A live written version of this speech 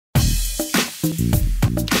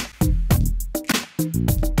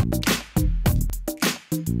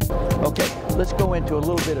let's go into a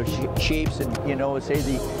little bit of shapes, and you know, say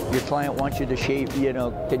your client wants you to shave, you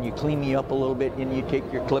know, can you clean me up a little bit, and you take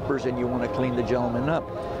your clippers and you want to clean the gentleman up.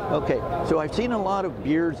 Okay, so I've seen a lot of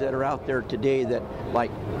beards that are out there today that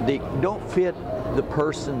like they don't fit the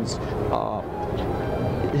person's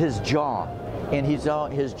his jaw, and his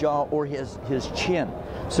jaw or his chin.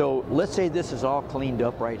 So let's say this is all cleaned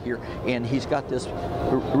up right here, and he's got this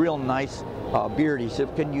real nice beard. He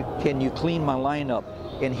said, can you clean my line up?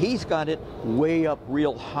 And he's got it way up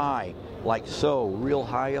real high, like so, real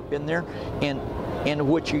high up in there. And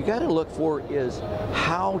what you got to look for is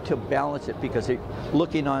how to balance it, because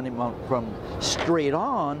looking on him from straight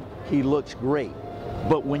on, he looks great.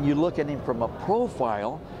 But when you look at him from a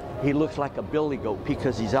profile, he looks like a billy goat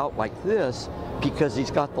because he's out like this, because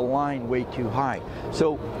he's got the line way too high.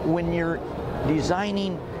 So when you're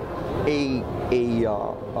designing a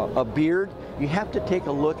beard, you have to take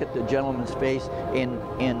a look at the gentleman's face and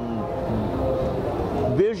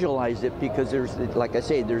visualize it, because there's, like I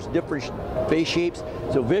say, there's different face shapes.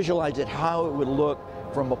 So visualize it how it would look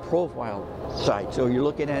from a profile side. So you're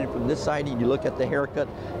looking at it from this side, and you look at the haircut.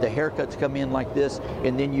 The haircuts come in like this,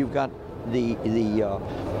 and then you've got the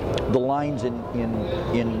lines in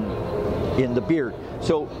the beard.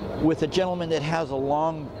 So with a gentleman that has a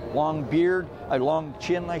long beard, a long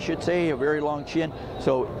chin, I should say, a very long chin,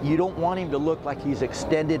 so you don't want him to look like he's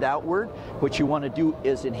extended outward. What you want to do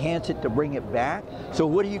is enhance it to bring it back. So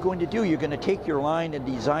what are you going to do? You're going to take your line and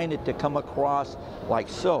design it to come across like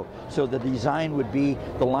so. So the design would be,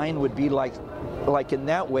 the line would be like in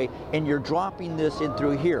that way, and you're dropping this in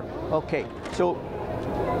through here. Okay, so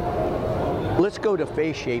let's go to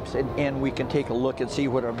face shapes, and we can take a look and see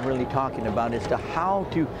what I'm really talking about as to how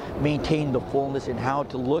to maintain the fullness and how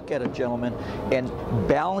to look at a gentleman and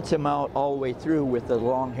balance him out all the way through with the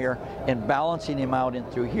long hair, and balancing him out in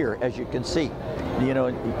through here. As you can see, you know,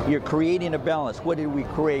 you're creating a balance. What did we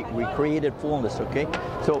create? We created fullness. Okay,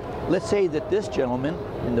 so let's say that this gentleman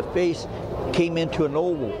in the face came into an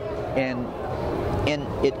oval, and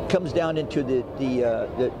it comes down into the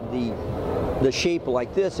shape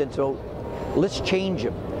like this, and so let's change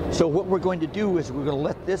him. So what we're going to do is we're going to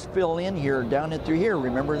let this fill in here, down in through here.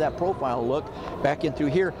 Remember that profile look, back in through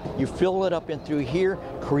here. You fill it up in through here,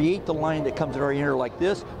 create the line that comes right here like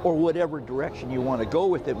this, or whatever direction you want to go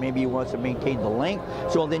with it. Maybe you want to maintain the length,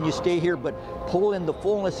 so then you stay here, but pull in the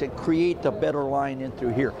fullness and create a better line in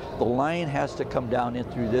through here. The line has to come down in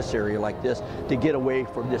through this area like this to get away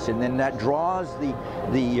from this, and then that draws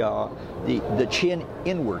the chin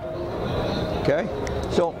inward. Okay,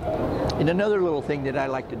 so. And another little thing that I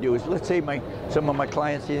like to do is, let's say some of my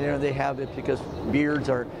clients, you know, they have it because beards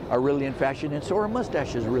are really in fashion, and so are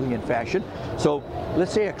mustaches really in fashion. So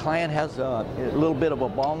let's say a client has a little bit of a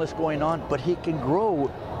baldness going on, but he can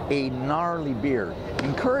grow a gnarly beard.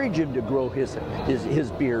 Encourage him to grow his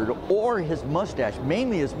beard or his mustache,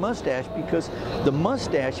 mainly his mustache, because the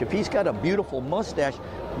mustache, if he's got a beautiful mustache,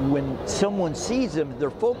 when someone sees him, their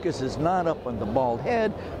focus is not up on the bald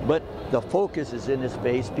head, but the focus is in his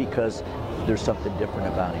face, because there's something different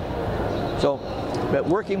about him. So, but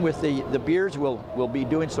working with the beards, we'll be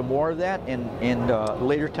doing some more of that in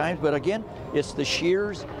later times. But again, it's the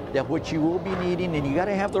shears that what you will be needing, and you got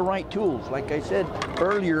to have the right tools. Like I said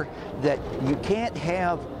earlier, that you can't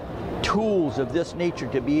have tools of this nature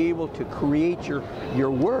to be able to create your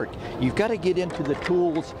work. You've got to get into the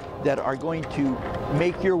tools that are going to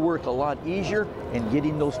make your work a lot easier, and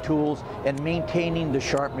getting those tools and maintaining the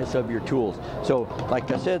sharpness of your tools. So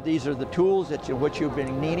like I said, these are the tools that what you've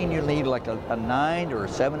been needing. You need like a 9 or a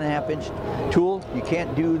 7.5 inch tool. You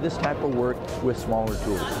can't do this type of work with smaller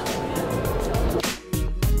tools.